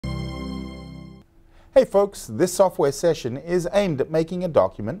Hey folks, this software session is aimed at making a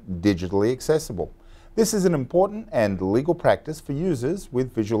document digitally accessible. This is an important and legal practice for users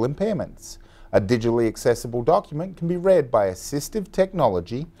with visual impairments. A digitally accessible document can be read by assistive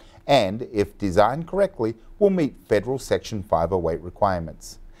technology and, if designed correctly, will meet Federal Section 508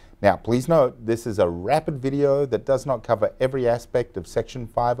 requirements. Now please note, this is a rapid video that does not cover every aspect of Section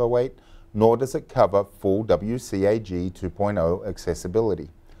 508, nor does it cover full WCAG 2.0 accessibility.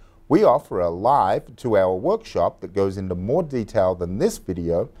 We offer a live 2-hour workshop that goes into more detail than this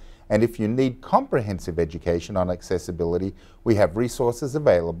video, and if you need comprehensive education on accessibility, we have resources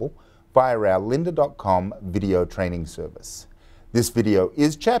available via our lynda.com video training service. This video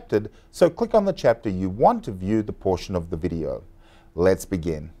is chaptered, so click on the chapter you want to view the portion of the video. Let's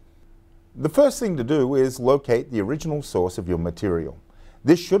begin. The first thing to do is locate the original source of your material.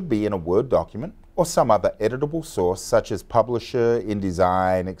 This should be in a Word document or some other editable source such as Publisher,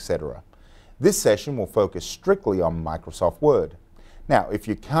 InDesign, etc. This session will focus strictly on Microsoft Word. Now, if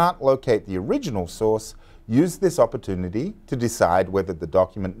you can't locate the original source, use this opportunity to decide whether the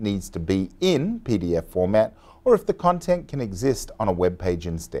document needs to be in PDF format or if the content can exist on a web page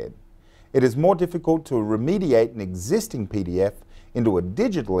instead. It is more difficult to remediate an existing PDF into a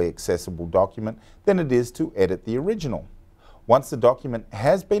digitally accessible document than it is to edit the original. Once the document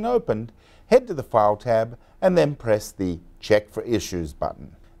has been opened, head to the File tab and then press the Check for Issues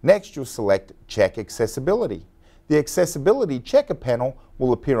button. Next, you'll select Check Accessibility. The Accessibility Checker panel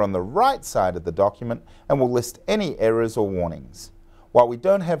will appear on the right side of the document and will list any errors or warnings. While we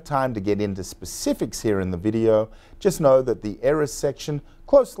don't have time to get into specifics here in the video, just know that the Errors section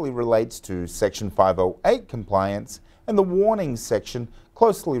closely relates to Section 508 compliance and the Warnings section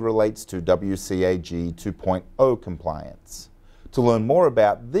closely relates to WCAG 2.0 compliance. To learn more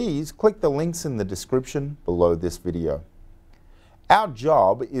about these, click the links in the description below this video. Our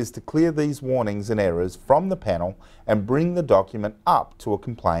job is to clear these warnings and errors from the panel and bring the document up to a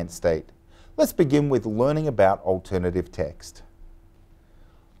compliant state. Let's begin with learning about alternative text.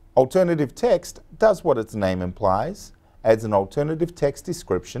 Alternative text does what its name implies, adds an alternative text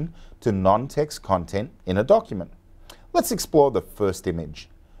description to non-text content in a document. Let's explore the first image.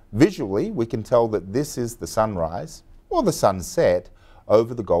 Visually, we can tell that this is the sunrise or the sunset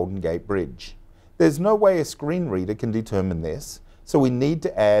over the Golden Gate Bridge. There's no way a screen reader can determine this, so we need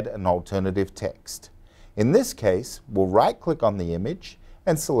to add an alternative text. In this case, we'll right-click on the image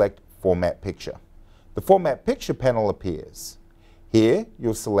and select Format Picture. The Format Picture panel appears. Here,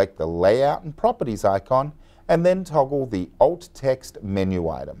 you'll select the Layout and Properties icon and then toggle the Alt Text menu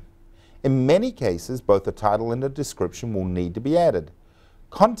item. In many cases, both a title and a description will need to be added.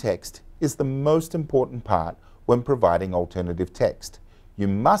 Context is the most important part when providing alternative text. You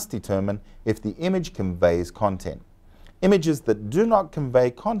must determine if the image conveys content. Images that do not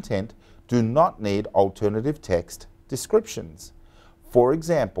convey content do not need alternative text descriptions. For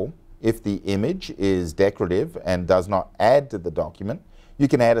example, if the image is decorative and does not add to the document, you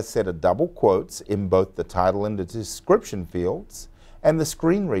can add a set of double quotes in both the title and the description fields, and the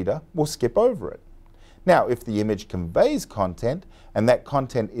screen reader will skip over it. Now, if the image conveys content and that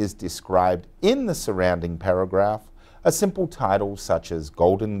content is described in the surrounding paragraph, a simple title such as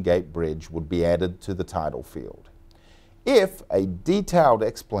Golden Gate Bridge would be added to the title field. If a detailed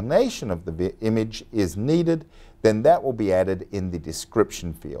explanation of the image is needed, then that will be added in the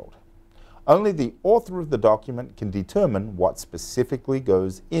description field. Only the author of the document can determine what specifically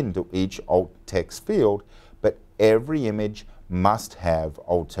goes into each alt text field, but every image must have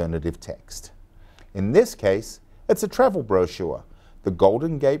alternative text. In this case, it's a travel brochure. The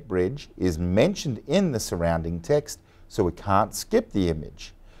Golden Gate Bridge is mentioned in the surrounding text, so we can't skip the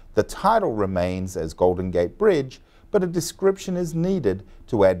image. The title remains as Golden Gate Bridge, but a description is needed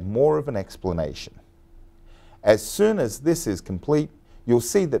to add more of an explanation. As soon as this is complete, you'll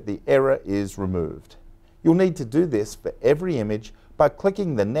see that the error is removed. You'll need to do this for every image by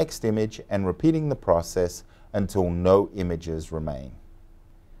clicking the next image and repeating the process until no images remain.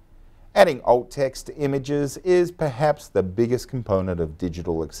 Adding alt text to images is perhaps the biggest component of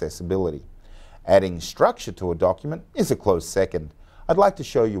digital accessibility. Adding structure to a document is a close second. I'd like to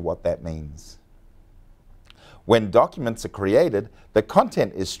show you what that means. When documents are created, the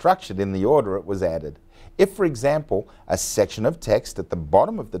content is structured in the order it was added. If, for example, a section of text at the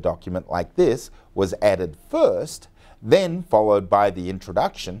bottom of the document like this was added first, then followed by the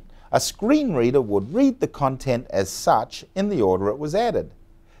introduction, a screen reader would read the content as such in the order it was added.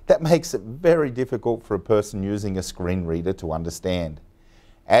 That makes it very difficult for a person using a screen reader to understand.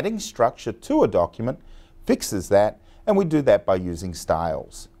 Adding structure to a document fixes that, and we do that by using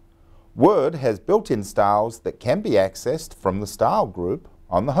styles. Word has built-in styles that can be accessed from the Style group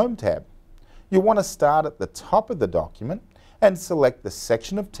on the Home tab. you want to start at the top of the document and select the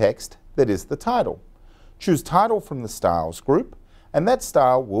section of text that is the title. Choose Title from the Styles group, and that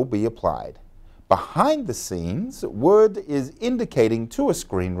style will be applied. Behind the scenes, Word is indicating to a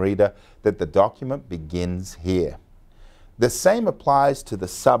screen reader that the document begins here. The same applies to the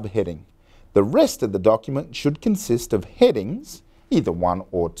subheading. The rest of the document should consist of headings, either 1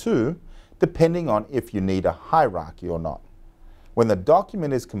 or 2, depending on if you need a hierarchy or not. When the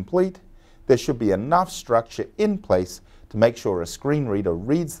document is complete, there should be enough structure in place to make sure a screen reader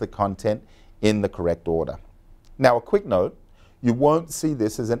reads the content in the correct order. Now, a quick note, you won't see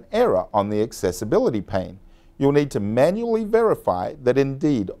this as an error on the accessibility pane. You'll need to manually verify that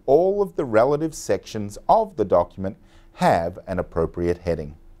indeed all of the relative sections of the document have an appropriate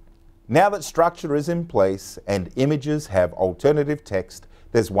heading. Now that structure is in place and images have alternative text,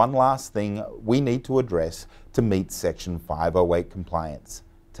 there's one last thing we need to address to meet Section 508 compliance: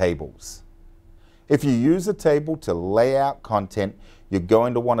 tables. If you use a table to lay out content, you're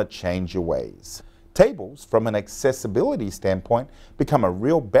going to want to change your ways. Tables, from an accessibility standpoint, become a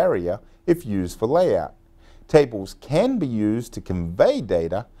real barrier if used for layout. Tables can be used to convey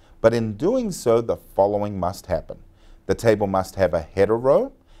data, but in doing so, the following must happen. The table must have a header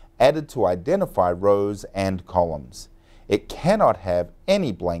row added to identify rows and columns. It cannot have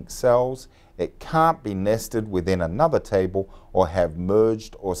any blank cells. It can't be nested within another table or have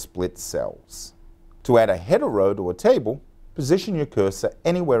merged or split cells. To add a header row to a table, position your cursor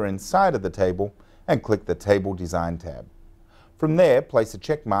anywhere inside of the table and click the Table Design tab. From there, place a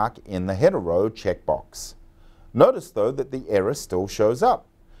check mark in the header row checkbox. Notice though that the error still shows up.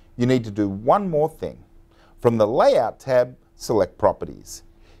 You need to do one more thing. From the Layout tab, select Properties.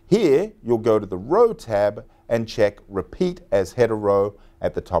 Here, you'll go to the Row tab and check Repeat as Header Row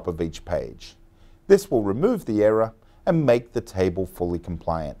at the top of each page. This will remove the error and make the table fully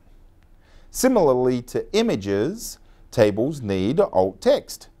compliant. Similarly to images, tables need alt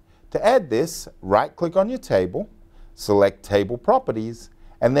text. To add this, right-click on your table, select Table Properties,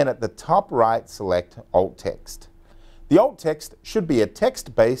 and then at the top right, select Alt Text. The alt text should be a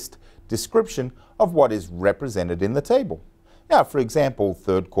text-based description of what is represented in the table. Now, for example,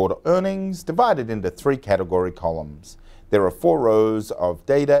 third quarter earnings divided into 3 category columns. There are 4 rows of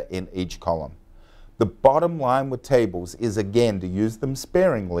data in each column. The bottom line with tables is again to use them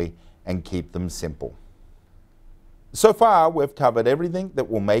sparingly and keep them simple. So far, we've covered everything that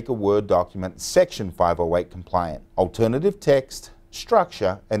will make a Word document Section 508 compliant: alternative text,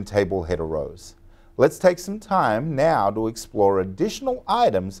 structure, and table header rows. Let's take some time now to explore additional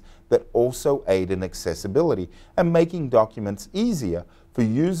items that also aid in accessibility and making documents easier for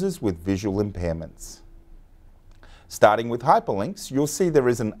users with visual impairments. Starting with hyperlinks, you'll see there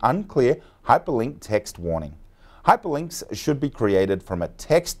is an unclear hyperlink text warning. Hyperlinks should be created from a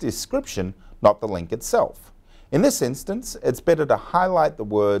text description, not the link itself. In this instance, it's better to highlight the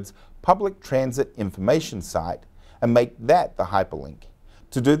words Public Transit Information Site and make that the hyperlink.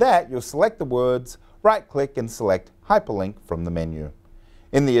 To do that, you'll select the words, right-click and select Hyperlink from the menu.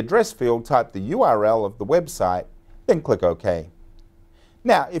 In the address field, type the URL of the website, then click OK.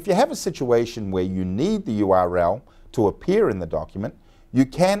 Now, if you have a situation where you need the URL to appear in the document, you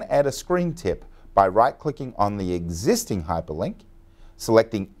can add a screen tip by right-clicking on the existing hyperlink,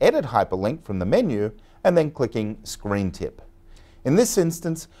 selecting Edit Hyperlink from the menu, and then clicking Screen Tip. In this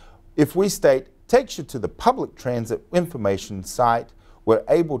instance, if we state takes you to the public transit information site, we're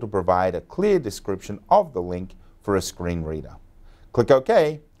able to provide a clear description of the link for a screen reader. Click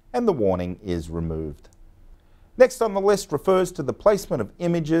OK, and the warning is removed. Next on the list refers to the placement of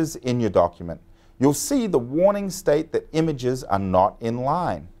images in your document. You'll see the warning state that images are not in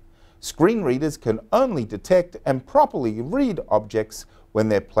line. Screen readers can only detect and properly read objects when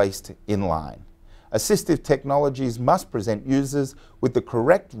they're placed in line. Assistive technologies must present users with the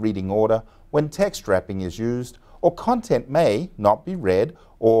correct reading order when text wrapping is used, or content may not be read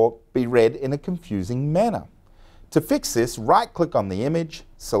or be read in a confusing manner. To fix this, right-click on the image,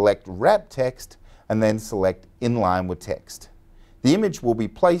 select Wrap Text, and then select Inline with Text. The image will be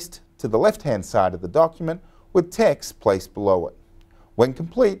placed to the left-hand side of the document with text placed below it. When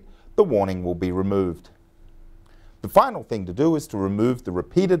complete, the warning will be removed. The final thing to do is to remove the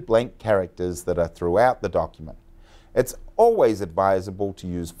repeated blank characters that are throughout the document. It's always advisable to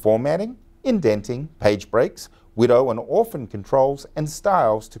use formatting, indenting, page breaks, widow and orphan controls, and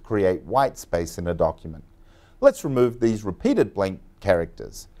styles to create white space in a document. Let's remove these repeated blank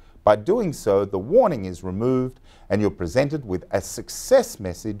characters. By doing so, the warning is removed and you're presented with a success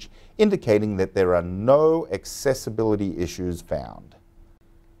message indicating that there are no accessibility issues found.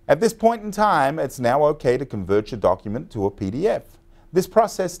 At this point in time, it's now okay to convert your document to a PDF. This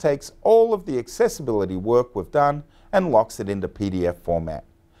process takes all of the accessibility work we've done and locks it into PDF format.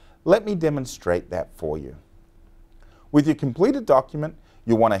 Let me demonstrate that for you. With your completed document,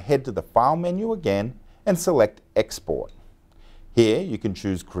 you'll want to head to the File menu again and select Export. Here you can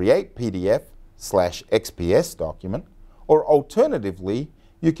choose Create PDF/XPS document, or alternatively,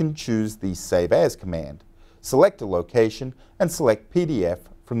 you can choose the Save As command. Select a location and select PDF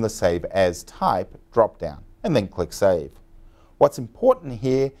from the Save As type drop-down, and then click Save. What's important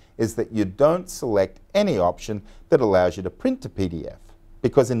here is that you don't select any option that allows you to print to PDF,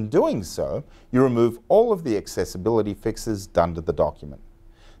 because in doing so, you remove all of the accessibility fixes done to the document.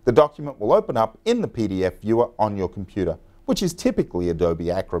 The document will open up in the PDF viewer on your computer, which is typically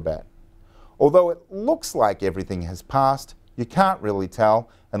Adobe Acrobat. Although it looks like everything has passed, you can't really tell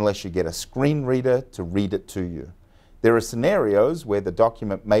unless you get a screen reader to read it to you. There are scenarios where the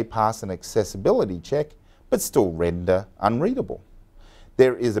document may pass an accessibility check, but still render unreadable.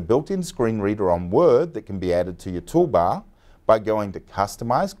 There is a built-in screen reader on Word that can be added to your toolbar by going to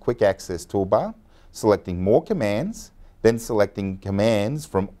Customize Quick Access Toolbar, selecting More Commands, then selecting Commands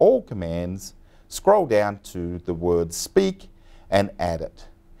from All Commands, scroll down to the word Speak and add it.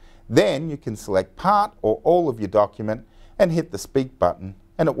 Then you can select part or all of your document and hit the Speak button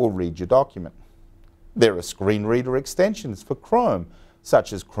and it will read your document. There are screen reader extensions for Chrome,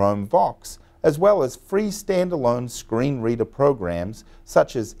 such as Chrome Vox, as well as free standalone screen reader programs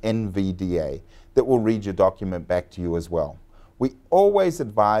such as NVDA that will read your document back to you as well. We always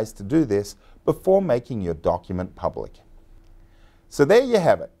advise to do this before making your document public. So there you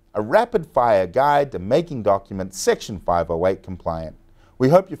have it, a rapid-fire guide to making documents Section 508 compliant. We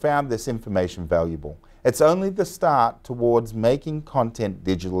hope you found this information valuable. It's only the start towards making content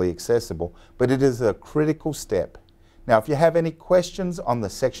digitally accessible, but it is a critical step. Now, if you have any questions on the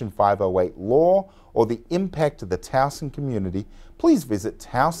Section 508 law or the impact to the Towson community, please visit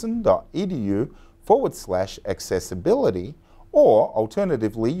towson.edu/accessibility, or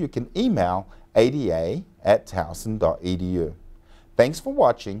alternatively, you can email ada@towson.edu. Thanks for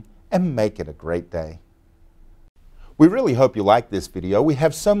watching and make it a great day. We really hope you like this video. We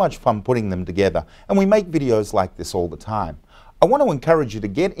have so much fun putting them together, and we make videos like this all the time. I want to encourage you to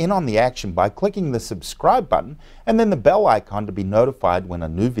get in on the action by clicking the subscribe button and then the bell icon to be notified when a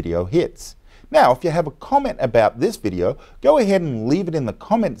new video hits. Now, if you have a comment about this video, go ahead and leave it in the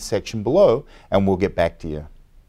comment section below and we'll get back to you.